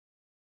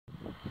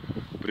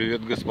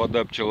Привет,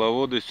 господа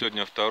пчеловоды!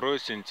 Сегодня 2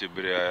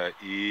 сентября,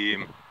 и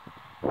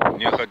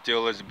мне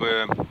хотелось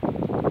бы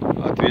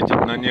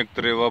ответить на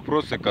некоторые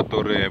вопросы,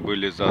 которые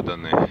были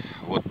заданы.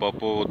 Вот по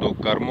поводу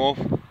кормов.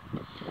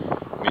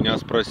 Меня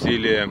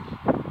спросили,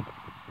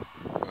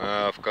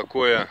 в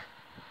какой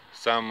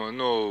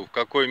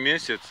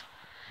месяц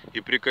и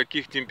при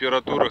каких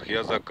температурах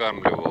я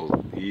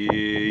закармливал.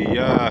 И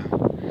я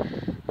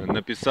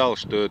написал,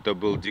 что это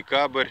был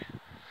декабрь.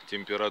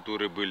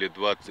 Температуры были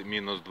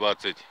минус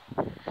 20,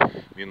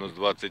 минус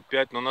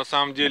 25, но на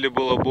самом деле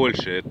было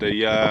больше. Это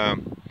я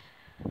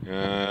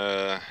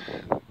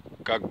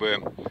как бы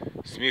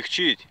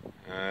смягчить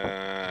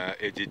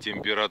эти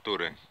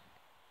температуры.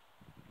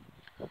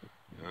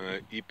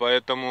 И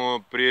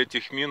поэтому при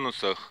этих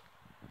минусах,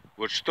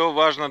 вот что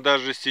важно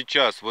даже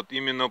сейчас, вот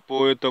именно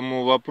по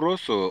этому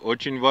вопросу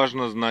очень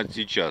важно знать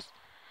сейчас.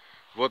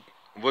 Вот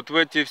в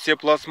эти все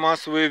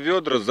пластмассовые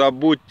ведра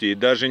забудьте и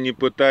даже не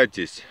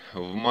пытайтесь.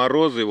 В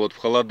морозы, вот в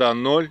холода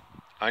 0,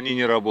 они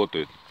не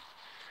работают.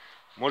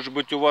 Может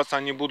быть, у вас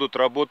они будут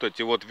работать,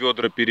 и вот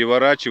ведра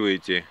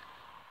переворачиваете,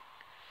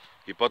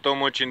 и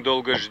потом очень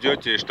долго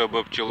ждете,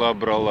 чтобы пчела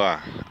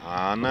брала,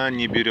 а она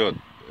не берет.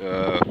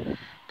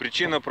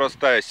 Причина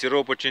простая: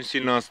 сироп очень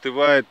сильно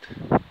остывает,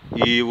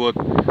 и вот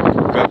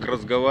как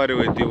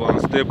разговаривает Иван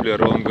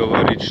Степлер, он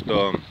говорит,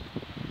 что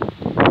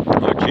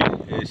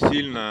очень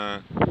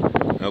сильно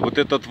вот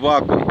этот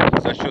вакуум,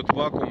 за счет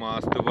вакуума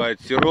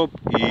остывает сироп,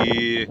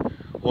 и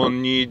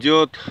он не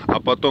идет, а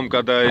потом,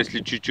 когда если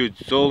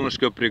чуть-чуть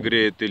солнышко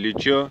пригреет или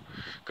что.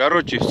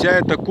 Короче, вся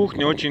эта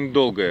кухня очень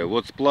долгая.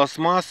 Вот с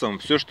пластмассом,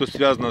 все, что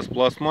связано с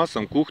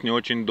пластмассом, кухня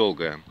очень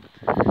долгая.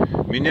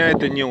 Меня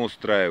это не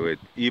устраивает.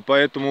 И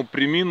поэтому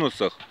при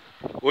минусах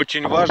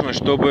очень важно,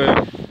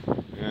 чтобы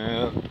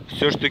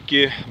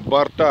все-таки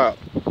борта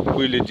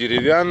были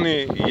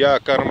деревянные. Я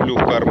кормлю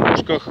в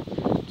кормушках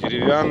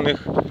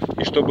деревянных,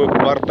 и чтобы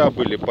борта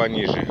были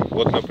пониже.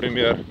 Вот,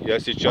 например, я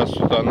сейчас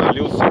сюда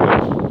налил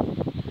сироп.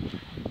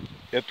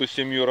 Эту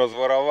семью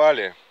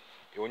разворовали,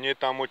 и у нее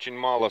там очень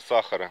мало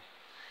сахара.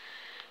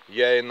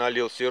 Я ей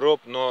налил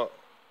сироп, но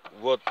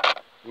вот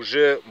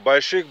уже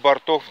больших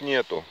бортов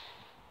нету.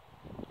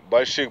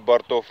 Больших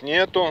бортов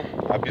нету.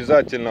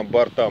 Обязательно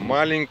борта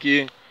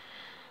маленькие,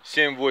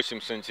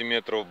 7-8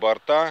 сантиметров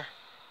борта.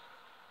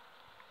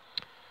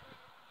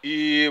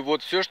 И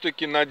вот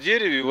все-таки на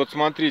дереве, вот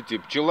смотрите,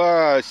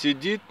 пчела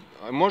сидит,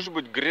 может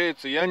быть,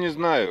 греется, я не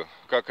знаю,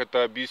 как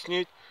это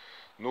объяснить.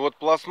 Но вот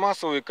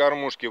пластмассовые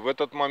кормушки в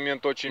этот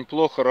момент очень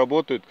плохо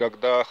работают,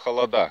 когда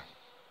холода.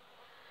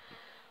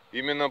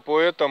 Именно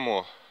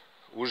поэтому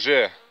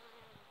уже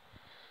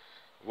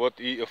вот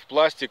и в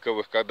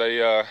пластиковых, когда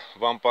я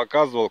вам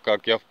показывал,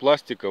 как я в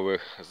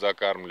пластиковых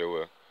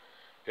закармливаю,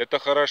 это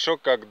хорошо,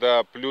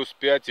 когда плюс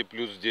 5 и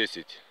плюс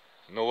 10.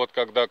 Но вот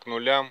когда к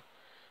нулям,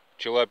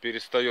 пчела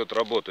перестает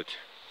работать.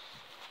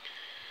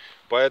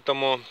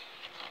 Поэтому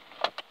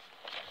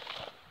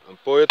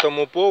по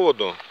этому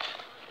поводу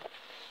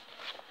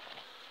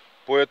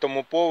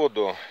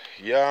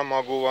я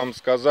могу вам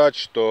сказать,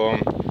 что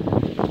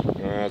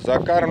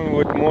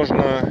закармливать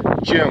можно,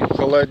 чем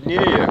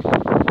холоднее,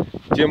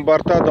 тем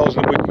борта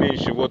должны быть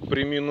меньше. Вот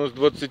при минус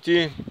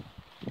 20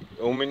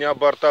 у меня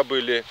борта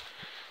были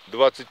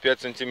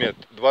 25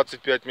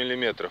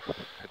 миллиметров.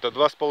 Это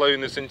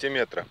 2,5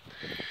 сантиметра.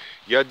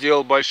 Я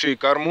делал большие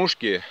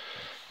кормушки.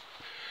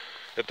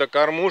 Эта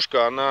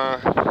кормушка, она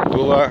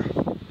была,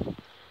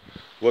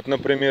 вот,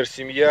 например,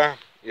 семья,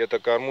 и эта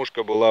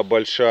кормушка была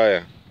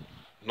большая,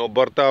 но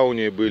борта у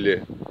нее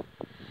были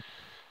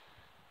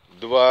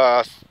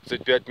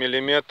 25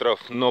 миллиметров,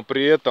 но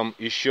при этом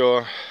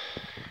еще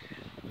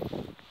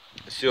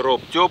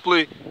сироп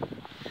теплый.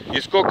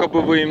 И сколько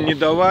бы вы им ни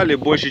давали,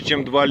 больше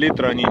чем 2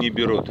 литра они не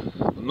берут.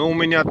 Но у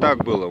меня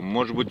так было,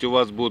 может быть, у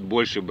вас будут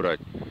больше брать.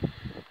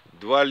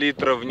 2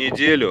 литра в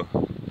неделю.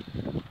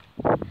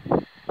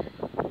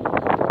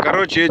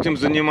 Короче, этим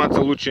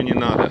заниматься лучше не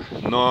надо.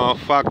 Но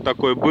факт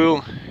такой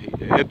был.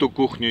 Эту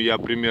кухню я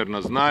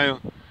примерно знаю.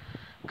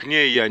 К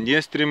ней я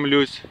не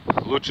стремлюсь.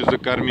 Лучше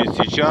закормить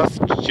сейчас.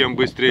 Чем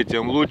быстрее,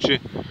 тем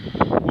лучше.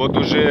 Вот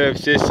уже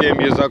все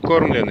семьи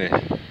закормлены.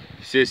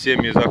 Все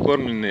семьи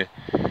закормлены.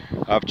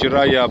 А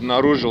вчера я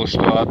обнаружил,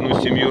 что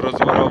одну семью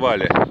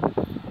разворовали.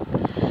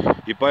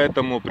 И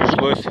поэтому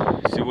пришлось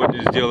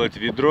сегодня сделать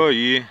ведро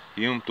и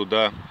им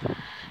туда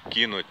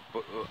кинуть.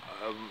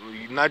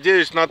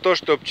 Надеюсь на то,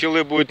 что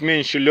пчелы будет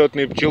меньше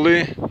летной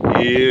пчелы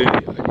и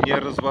не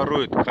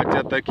разворуют.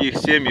 Хотя таких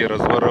семей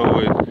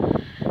разворовывают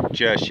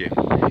чаще.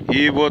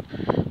 И вот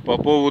по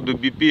поводу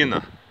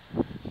бипина.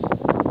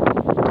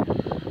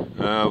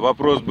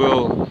 Вопрос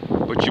был,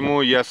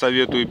 почему я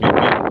советую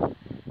бипин.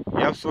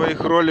 Я в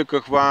своих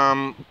роликах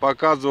вам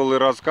показывал и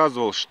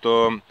рассказывал,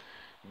 что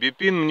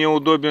бипин мне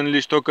удобен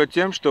лишь только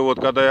тем, что вот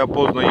когда я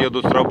поздно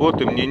еду с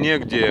работы, мне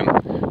негде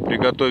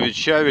приготовить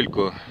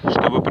щавельку.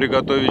 Чтобы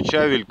приготовить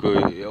щавельку,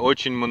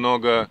 очень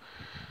много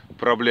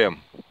проблем.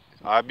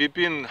 А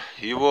бипин,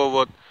 его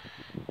вот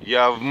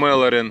я в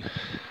Мелорин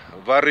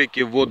в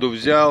арыке воду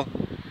взял,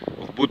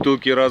 в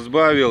бутылки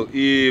разбавил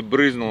и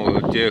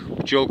брызнул тех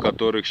пчел,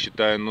 которых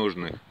считаю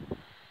нужных.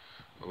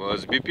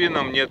 С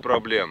бипином нет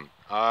проблем.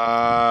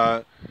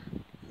 А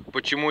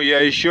почему я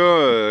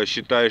еще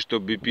считаю, что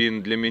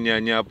бипин для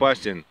меня не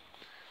опасен?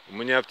 У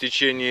меня в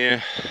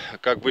течение,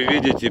 как вы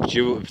видите,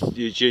 в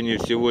течение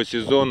всего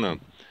сезона,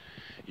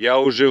 я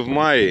уже в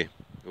мае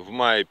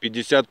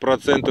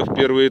 50%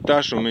 первый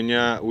этаж у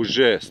меня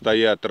уже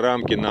стоят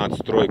рамки на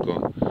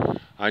отстройку.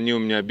 Они у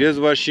меня без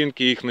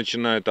вощинки, их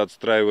начинают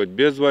отстраивать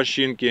без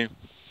вощинки.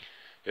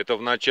 Это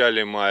в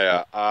начале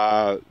мая,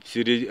 а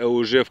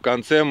уже в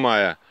конце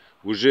мая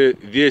уже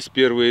весь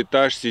первый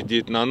этаж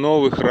сидит на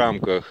новых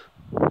рамках.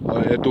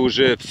 Это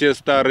уже все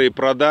старые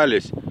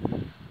продались.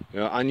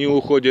 Они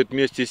уходят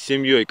вместе с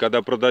семьей.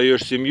 Когда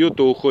продаешь семью,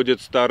 то уходят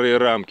старые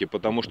рамки,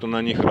 потому что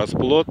на них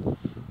расплод,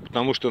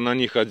 потому что на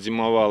них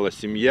отзимовала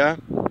семья.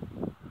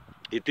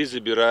 И ты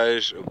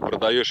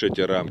продаешь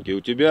эти рамки.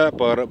 У тебя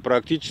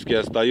практически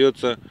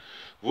остается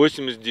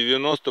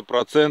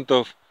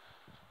 80-90%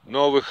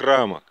 новых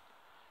рамок.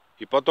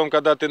 И потом,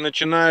 когда ты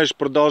начинаешь,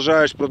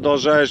 продолжаешь,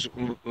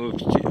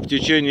 в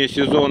течение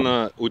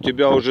сезона у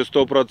тебя уже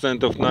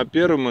 100% на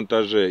первом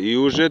этаже, и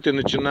уже ты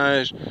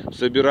начинаешь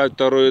собирать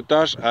второй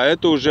этаж, а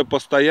это уже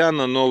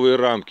постоянно новые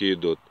рамки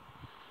идут.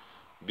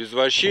 Без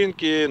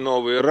вощинки,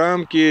 новые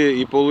рамки,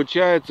 и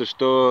получается,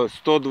 что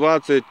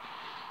 120,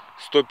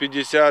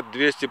 150,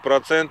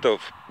 200%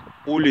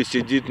 улей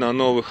сидит на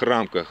новых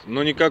рамках.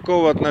 Но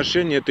никакого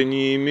отношения это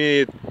не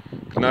имеет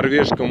к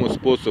норвежскому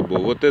способу.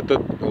 Вот это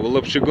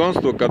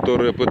лапшигонство,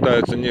 которое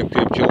пытаются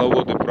некоторые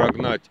пчеловоды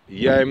прогнать,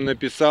 я им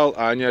написал,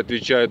 а они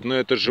отвечают: ну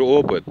это же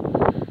опыт.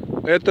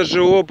 Это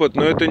же опыт,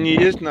 но это не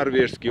есть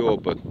норвежский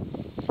опыт.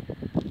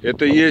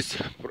 Это есть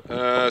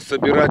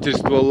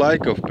собирательство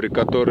лайков, при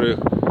которых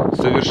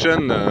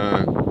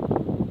совершенно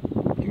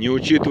не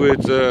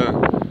учитывается.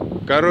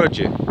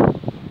 Короче,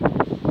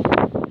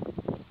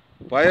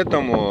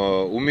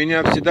 поэтому у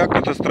меня всегда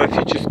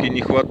катастрофически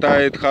не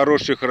хватает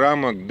хороших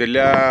рамок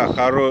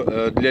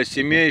для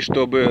семей,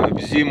 чтобы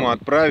в зиму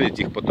отправить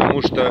их,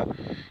 потому что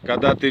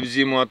когда ты в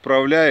зиму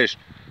отправляешь,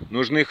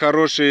 нужны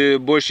хорошие,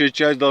 большая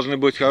часть должны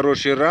быть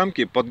хорошие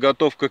рамки,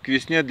 подготовка к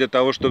весне для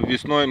того, чтобы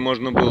весной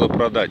можно было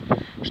продать,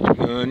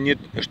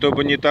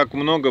 чтобы не так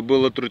много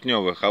было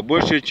трутневых, а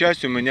большая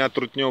часть у меня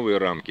трутневые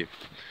рамки.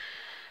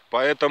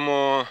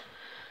 Поэтому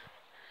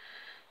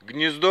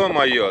гнездо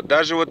мое,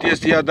 даже вот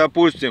если я,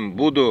 допустим,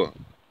 буду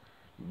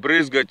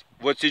брызгать,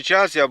 вот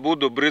сейчас я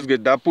буду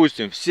брызгать,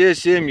 допустим, все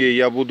семьи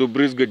я буду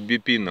брызгать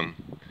бипином.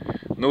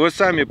 Но вы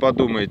сами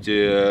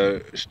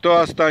подумайте, что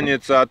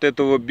останется от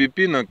этого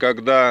бипина,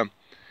 когда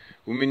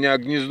у меня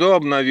гнездо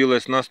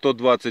обновилось на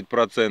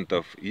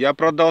 120%, я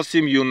продал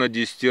семью на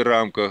 10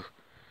 рамках,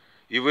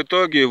 и в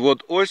итоге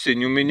вот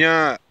осень у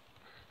меня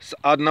с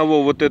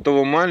одного вот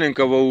этого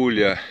маленького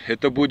улья,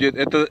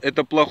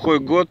 это плохой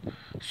год,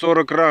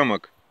 40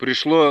 рамок.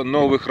 Пришло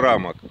новых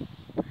рамок.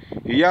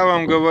 И я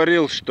вам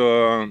говорил,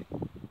 что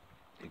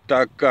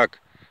так как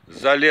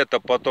за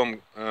лето потом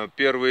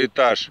первый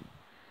этаж,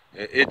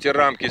 эти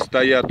рамки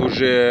стоят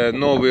уже,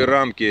 новые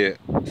рамки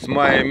с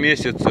мая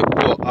месяца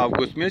по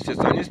август месяц,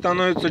 они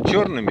становятся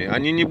черными.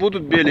 Они не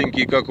будут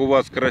беленькие, как у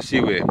вас,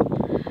 красивые.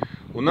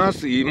 У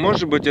нас, и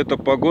может быть это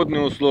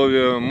погодные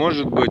условия,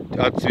 может быть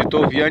от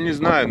цветов, я не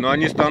знаю, но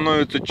они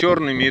становятся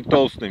черными и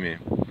толстыми.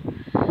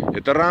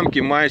 Это рамки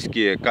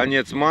майские,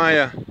 конец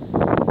мая,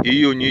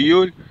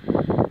 июнь-июль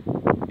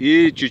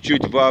и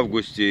чуть-чуть в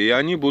августе, и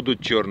они будут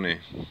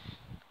черные.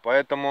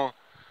 Поэтому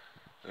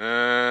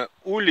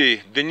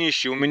улей,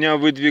 днище у меня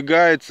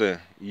выдвигается,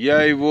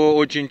 я его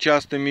очень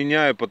часто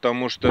меняю,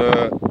 потому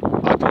что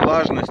от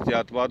влажности,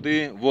 от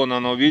воды, вон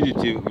оно,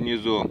 видите,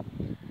 внизу,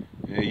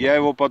 я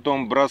его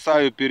потом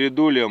бросаю перед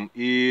ульем,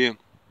 и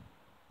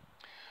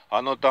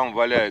оно там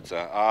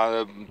валяется.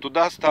 А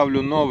туда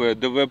ставлю новое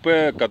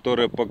ДВП,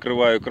 которое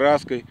покрываю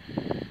краской.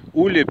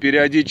 Улья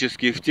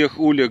периодически, в тех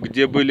ульях,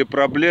 где были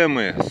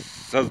проблемы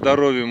со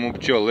здоровьем у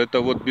пчел,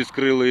 это вот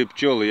бескрылые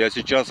пчелы. Я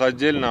сейчас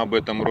отдельно об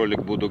этом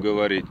ролик буду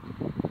говорить.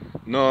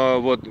 Но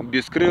вот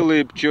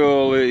бескрылые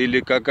пчелы, или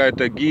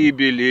какая-то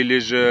гибель, или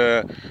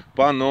же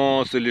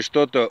понос, или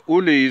что-то,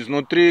 улей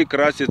изнутри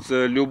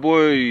красится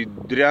любой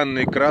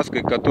дрянной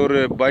краской,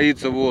 которая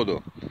боится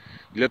воду.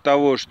 Для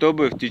того,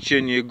 чтобы в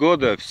течение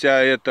года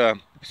все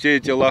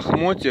эти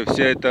лохмотья,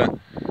 вся эта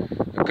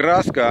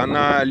краска,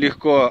 она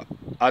легко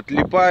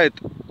отлипает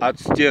от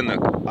стенок,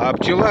 а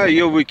пчела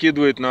ее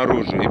выкидывает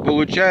наружу. И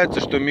получается,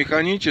 что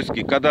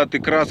механически, когда ты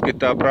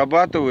краской-то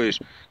обрабатываешь,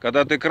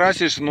 когда ты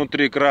красишь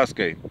внутри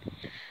краской,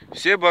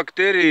 все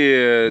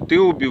бактерии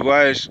ты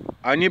убиваешь,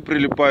 они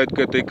прилипают к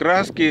этой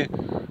краске,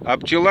 а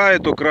пчела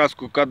эту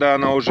краску, когда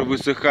она уже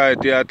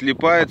высыхает и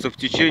отлипается, в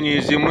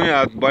течение зимы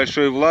от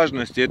большой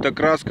влажности эта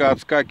краска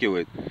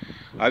отскакивает.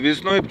 А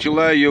весной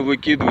пчела ее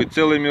выкидывает,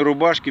 целыми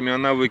рубашками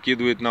она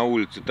выкидывает на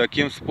улицу.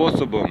 Таким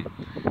способом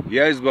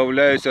я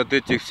избавляюсь от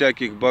этих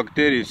всяких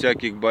бактерий,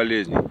 всяких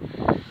болезней.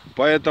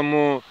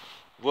 Поэтому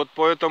вот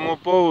по этому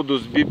поводу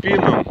с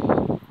бипином,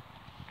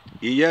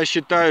 и я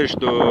считаю,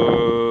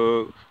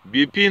 что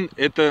бипин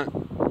это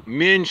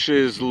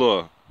меньшее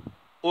зло.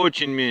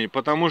 Очень меньше.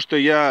 Потому что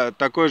я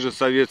такой же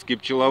советский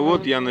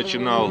пчеловод. Я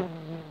начинал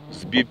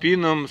с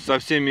бипином, со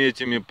всеми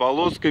этими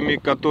полосками,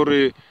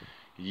 которые...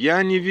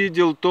 Я не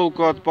видел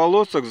толку от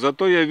полосок,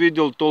 зато я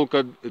видел толк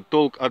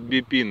от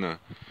бипина.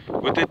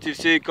 Вот эти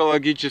все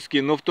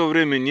экологические... Но в то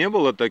время не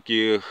было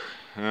таких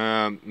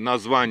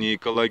названий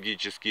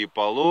экологические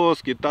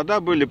полоски.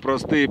 Тогда были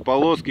простые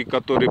полоски,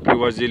 которые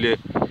привозили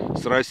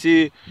с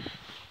России.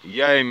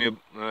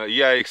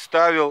 Я их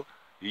ставил.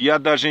 Я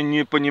даже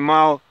не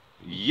понимал,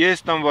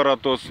 есть там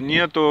варатоз,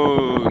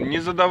 нету. Не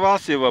задавал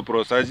себе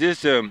вопрос. А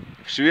здесь, в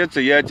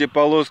Швеции, я эти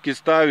полоски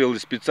ставил и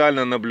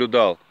специально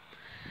наблюдал.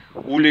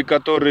 Улей,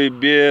 который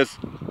без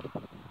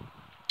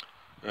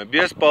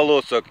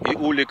полосок, и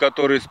улей,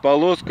 который с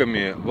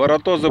полосками,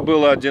 варатоза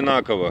было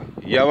одинаково.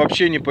 Я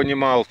вообще не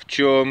понимал, в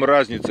чем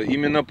разница.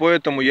 Именно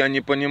поэтому я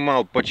не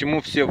понимал,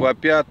 почему все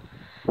вопят,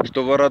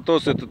 что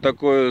варатоз это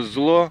такое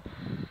зло,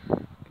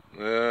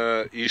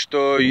 и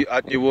что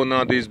от него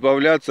надо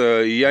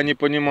избавляться. И я не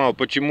понимал,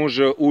 почему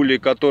же улей,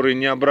 который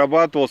не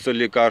обрабатывался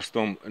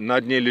лекарством,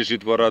 на дне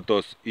лежит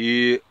варатоз,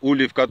 и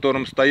улей, в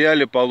котором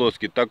стояли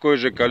полоски, такое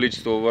же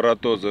количество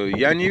варатоза.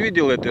 Я не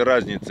видел этой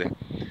разницы.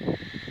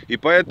 И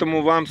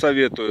поэтому вам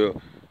советую,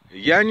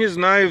 я не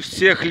знаю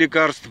всех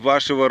лекарств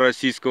вашего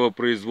российского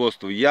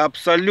производства. Я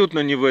абсолютно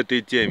не в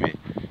этой теме.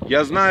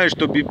 Я знаю,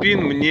 что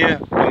бипин мне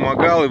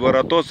помогал, и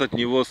варатоз от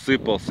него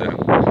сыпался.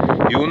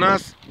 И у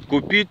нас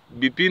купить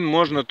бипин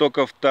можно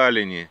только в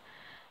Таллине.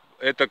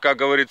 Это, как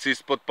говорится,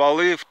 из-под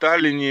полы. В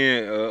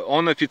Таллине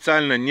он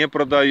официально не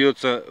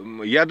продается.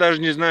 Я даже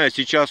не знаю,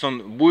 сейчас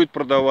он будет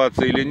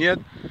продаваться или нет.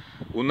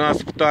 У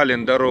нас в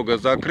Таллин дорога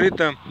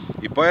закрыта.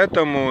 И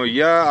поэтому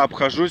я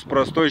обхожусь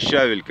простой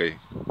щавелькой.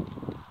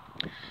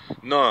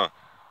 Но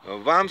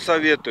вам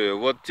советую,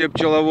 вот те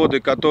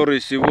пчеловоды,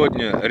 которые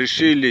сегодня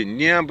решили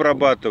не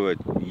обрабатывать,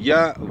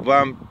 я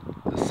вам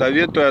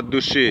советую от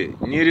души,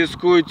 не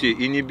рискуйте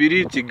и не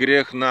берите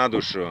грех на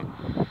душу.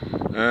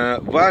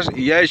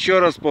 Я еще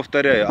раз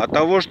повторяю, от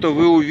того, что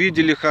вы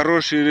увидели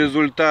хороший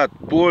результат,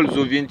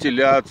 пользу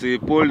вентиляции,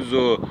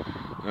 пользу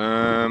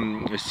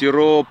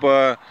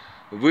сиропа,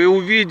 вы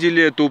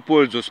увидели эту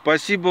пользу.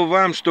 Спасибо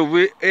вам, что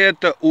вы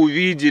это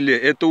увидели,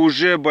 это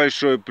уже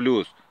большой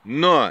плюс.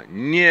 Но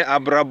не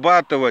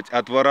обрабатывать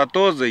от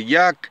варатоза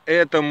я к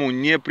этому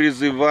не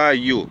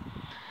призываю.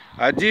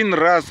 Один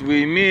раз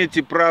вы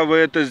имеете право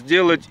это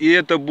сделать, и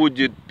это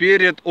будет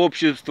перед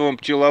обществом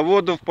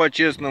пчеловодов,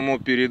 по-честному,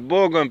 перед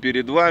Богом,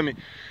 перед вами.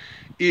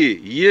 И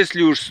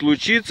если уж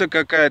случится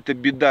какая-то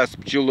беда с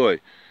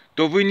пчелой,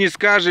 то вы не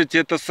скажете,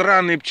 это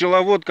сраный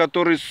пчеловод,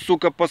 который,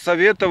 сука,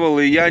 посоветовал,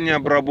 и я не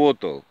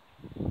обработал.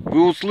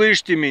 Вы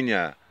услышьте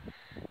меня.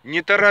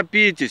 Не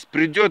торопитесь,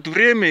 придет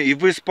время, и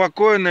вы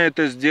спокойно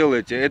это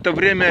сделаете. Это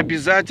время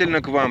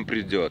обязательно к вам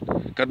придет,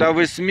 когда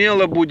вы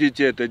смело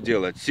будете это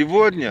делать.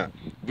 Сегодня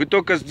вы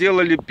только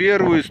сделали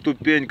первую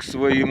ступень к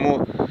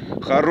своему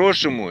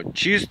хорошему,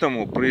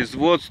 чистому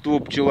производству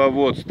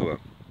пчеловодства.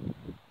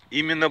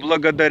 Именно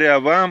благодаря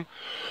вам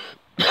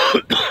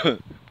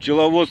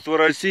пчеловодство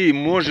России,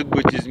 может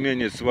быть,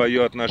 изменит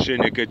свое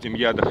отношение к этим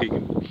ядам.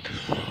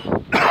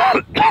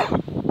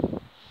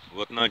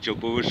 Вот начал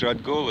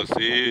повышать голос,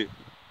 и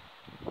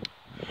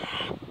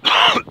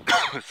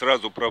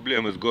сразу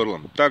проблемы с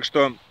горлом. Так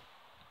что,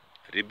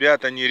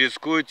 ребята, не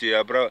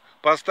рискуйте,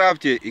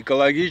 поставьте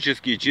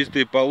экологические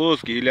чистые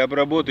полоски или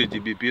обработайте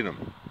бипином.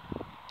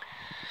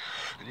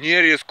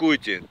 Не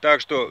рискуйте.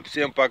 Так что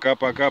всем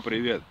пока-пока,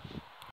 привет.